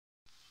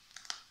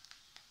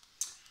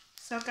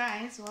So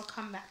guys,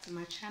 welcome back to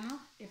my channel.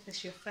 If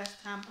it's your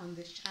first time on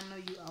this channel,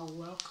 you are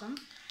welcome.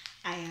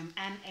 I am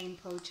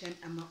A.H.P.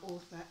 I'm an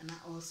author and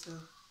I also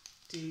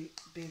do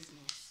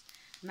business.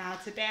 Now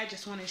today I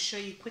just want to show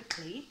you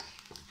quickly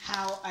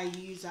how I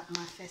use up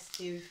my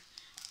festive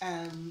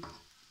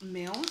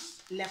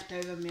meals,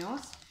 leftover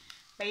meals.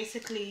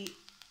 Basically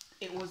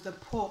it was the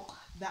pork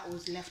that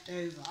was left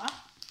over.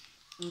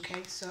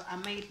 Okay, so I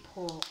made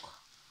pork,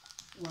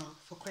 well,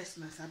 for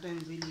Christmas. I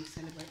don't really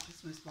celebrate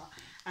Christmas, but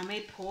I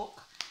made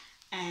pork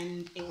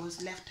and it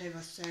was left over,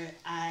 so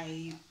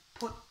I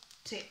put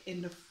it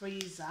in the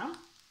freezer,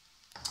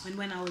 and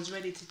when I was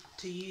ready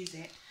to use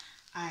it,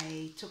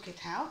 I took it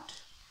out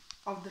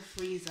of the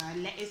freezer,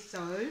 let it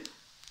soak.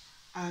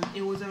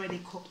 It was already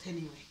cooked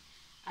anyway.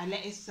 I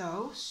let it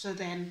soak. So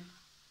then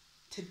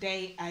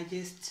today I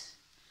just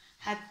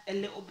had a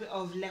little bit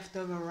of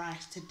leftover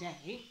rice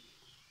today,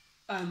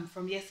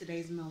 from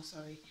yesterday's meal,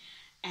 sorry.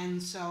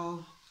 And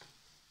so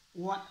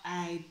what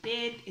I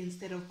did,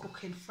 instead of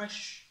cooking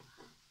fresh,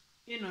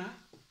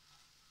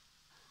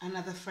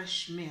 another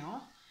fresh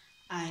meal,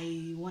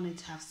 I wanted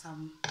to have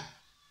some,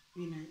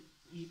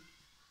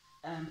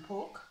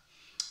 pork.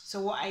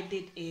 So what I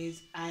did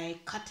is I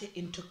cut it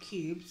into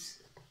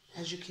cubes,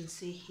 as you can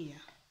see here.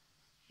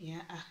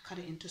 Yeah, I cut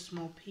it into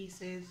small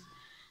pieces,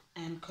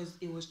 and because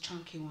it was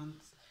chunky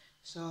ones,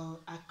 so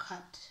I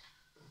cut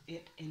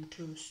it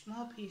into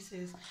small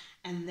pieces,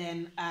 and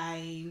then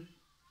I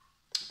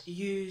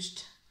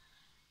used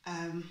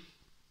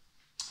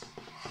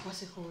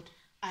what's it called,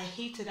 I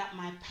heated up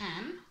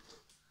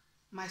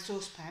my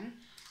saucepan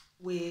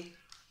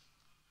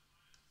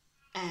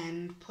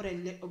and put a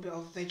little bit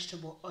of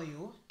vegetable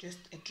oil, just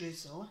a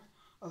drizzle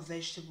of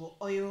vegetable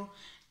oil,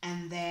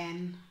 and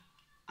then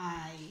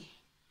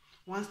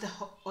once the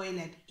oil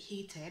had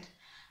heated,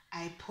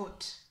 I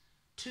put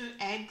two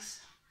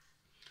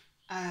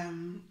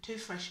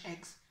fresh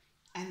eggs,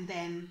 and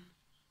then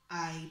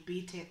I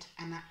beat it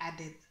and I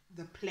added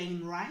the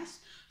plain rice.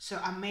 So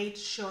I made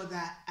sure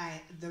that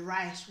the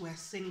rice were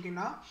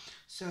singular.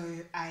 So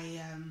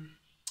I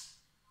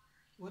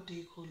what do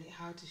you call it?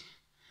 How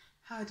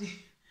do you,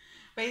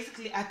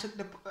 basically I took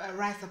the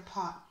rice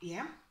apart,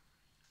 yeah,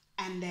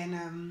 and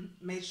then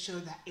made sure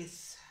that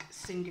it's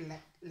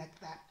singular like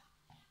that,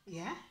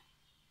 yeah,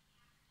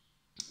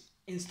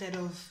 instead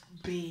of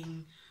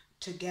being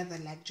together,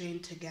 like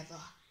joined together.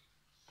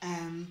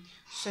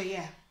 So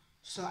yeah,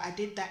 so I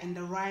did that in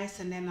the rice,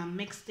 and then I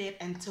mixed it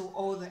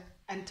until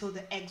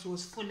the eggs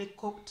was fully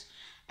cooked.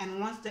 And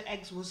once the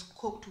eggs was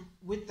cooked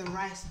with the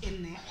rice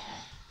in it,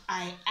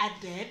 I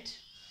added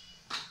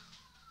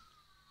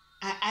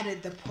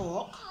the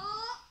pork,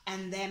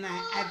 and then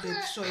I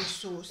added soy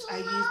sauce. I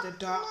used the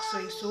dark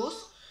soy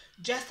sauce,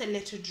 just a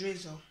little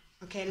drizzle,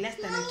 okay, less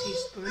than a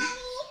teaspoon.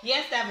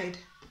 Yes, David,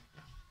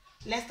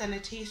 less than a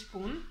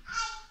teaspoon.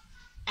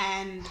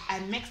 And I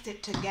mixed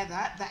it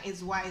together. That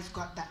is why it's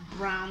got that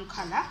brown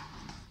color,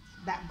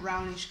 that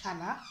brownish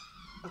color.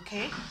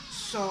 Okay,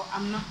 so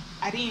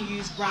I didn't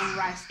use brown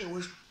rice, it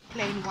was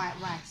plain white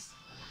rice.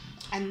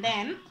 And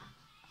then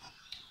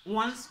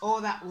once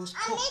all that was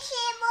cooked,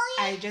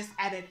 I just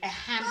added a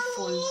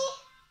handful.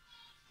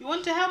 You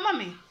want to help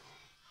mommy?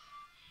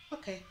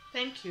 Okay,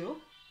 thank you.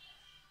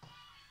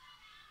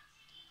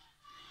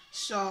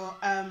 So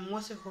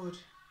what's it called?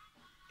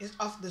 It's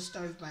off the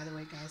stove, by the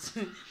way, guys.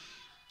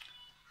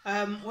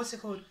 What's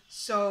it called?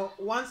 So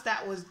once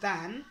that was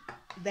done,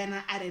 then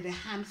I added a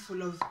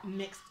handful of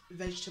mixed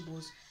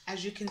vegetables,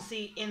 as you can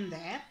see in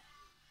there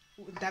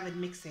with David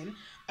mixing.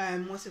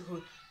 What's it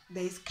called?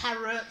 There's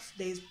carrots,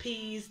 there's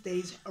peas,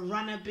 there's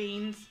runner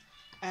beans,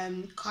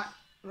 cut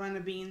runner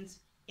beans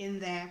in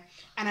there.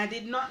 And I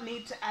did not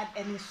need to add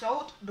any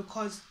salt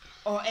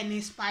or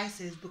any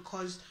spices,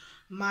 because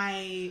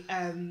my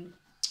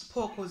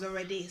pork was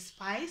already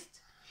spiced.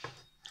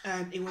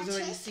 It was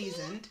already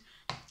seasoned.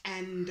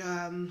 And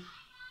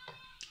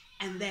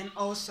then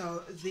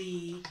also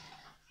the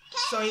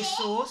soy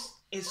sauce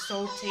is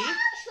salty,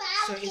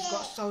 so it's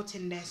got salt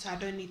in there, so I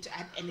don't need to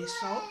add any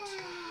salt.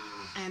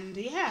 And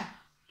yeah,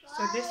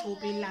 so this will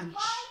be lunch.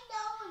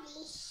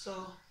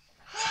 So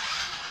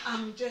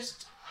I'm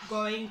just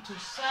going to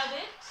serve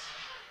it.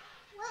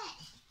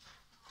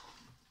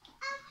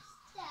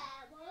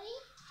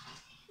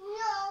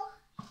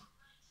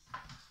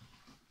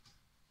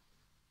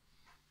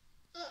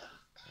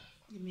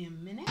 Give me a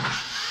minute.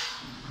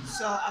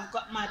 So I've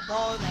got my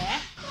bowl there.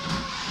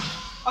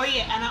 Oh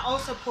yeah, and I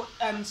also put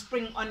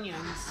spring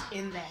onions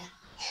in there.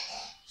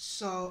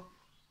 So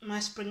my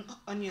spring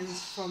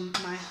onions from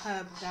my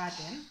herb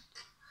garden,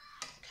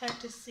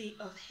 courtesy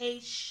of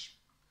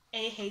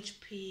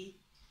A.H.P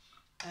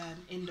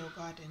indoor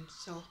garden.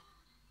 So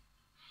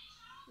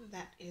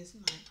that is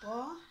my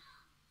bowl.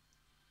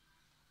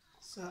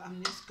 So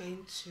I'm just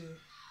going to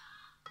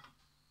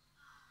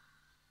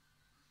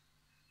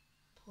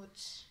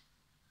put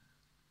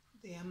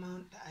the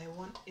amount that I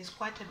want. It's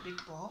quite a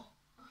big bowl,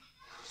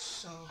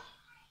 so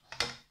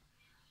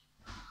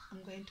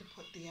I'm going to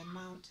put the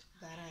amount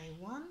that I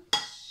want.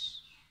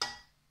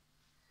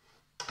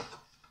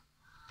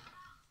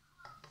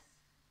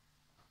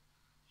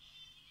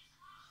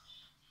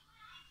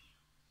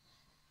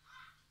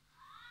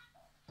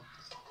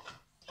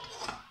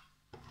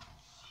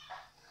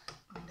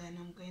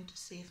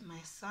 see if my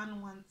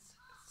son wants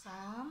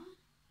some.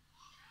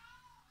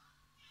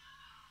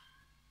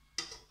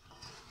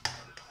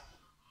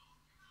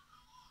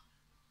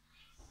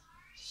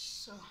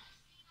 So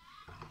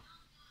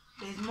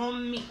there's more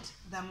meat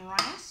than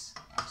rice,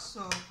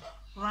 so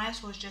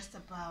rice was just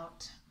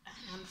about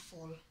a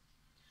handful,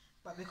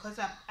 but because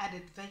I've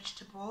added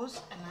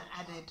vegetables and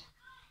I added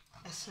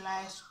a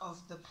slice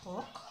of the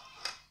pork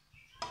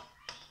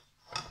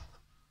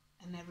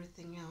and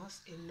everything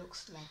else, it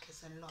looks like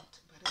it's a lot,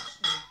 but it's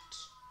not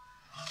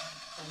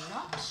a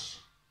lot.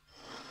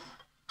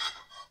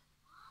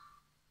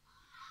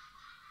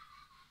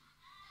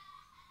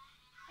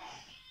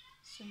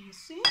 So you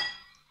see,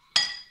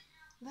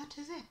 that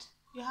is it.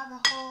 You have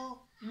a whole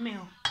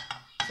meal.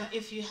 So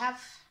if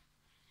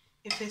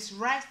it's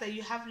rice that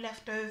you have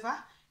left over,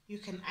 you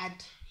can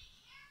add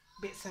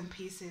bits and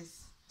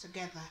pieces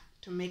together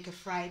to make a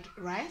fried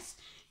rice.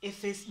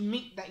 If it's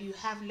meat that you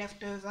have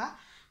left over,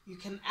 you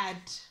can add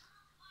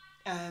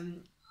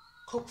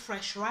cook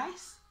fresh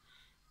rice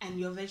and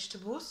your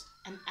vegetables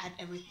and add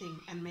everything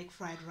and make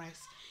fried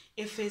rice.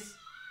 If it's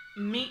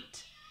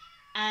meat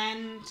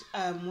and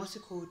what's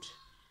it called,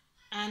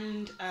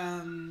 and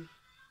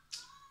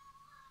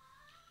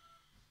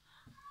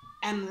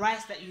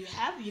rice that you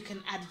have, you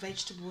can add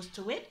vegetables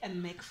to it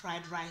and make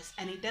fried rice.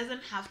 And it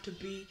doesn't have to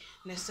be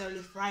necessarily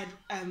fried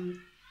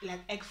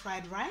like egg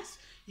fried rice.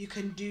 You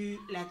can do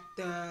like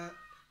the,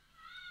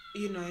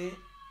 you know,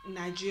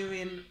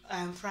 Nigerian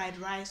fried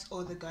rice,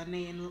 or the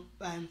Ghanaian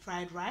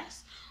fried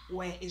rice,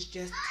 where it's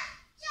just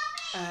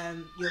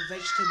your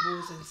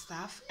vegetables and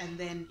stuff, and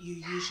then you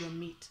use your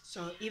meat.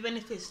 So even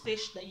if it's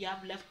fish that you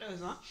have left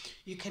over,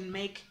 you can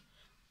make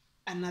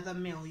another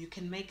meal. You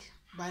can make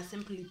by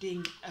simply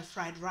doing a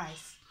fried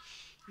rice,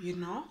 you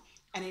know,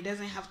 and it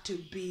doesn't have to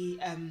be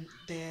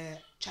the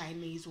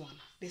Chinese one.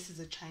 This is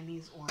a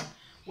Chinese one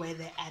where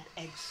they add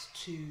eggs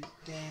to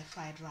their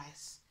fried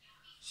rice.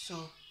 So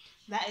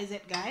that is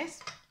it, guys.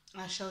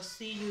 I shall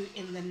see you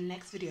in the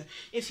next video.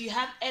 If you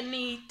have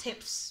any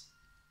tips,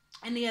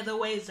 any other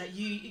ways that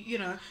you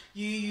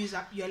use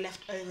up your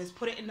leftovers,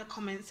 put it in the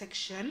comment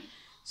section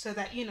so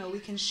that, you know, we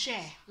can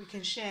share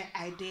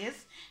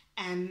ideas,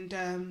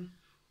 and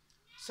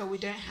so we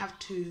don't have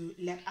to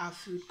let our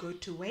food go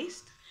to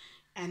waste,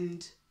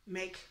 and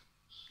make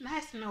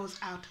nice meals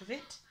out of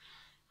it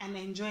and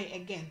enjoy it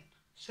again.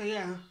 So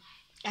yeah,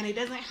 and it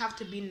doesn't have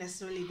to be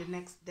necessarily the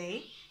next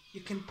day. You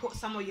can put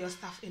some of your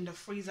stuff in the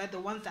freezer. The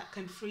ones that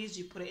can freeze,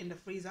 you put it in the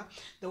freezer.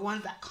 The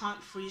ones that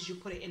can't freeze, you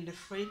put it in the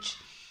fridge.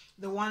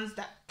 The ones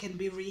that can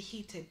be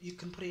reheated, you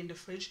can put it in the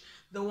fridge.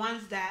 The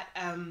ones that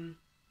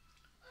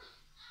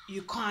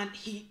you can't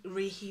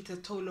reheat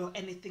at all or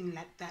anything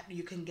like that,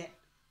 you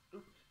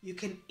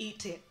can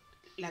eat it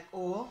like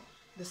all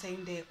the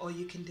same day, or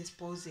you can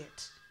dispose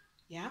it,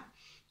 yeah,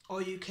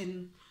 or you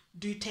can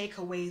do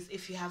takeaways.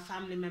 If you have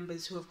family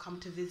members who have come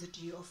to visit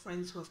you, or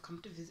friends who have come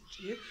to visit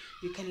you,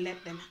 you can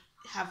let them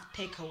have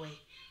takeaway.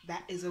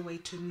 That is a way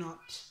to not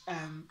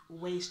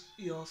waste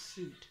your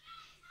food.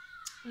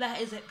 That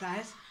is it,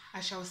 guys.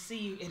 I shall see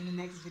you in the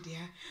next video.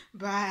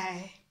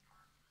 Bye.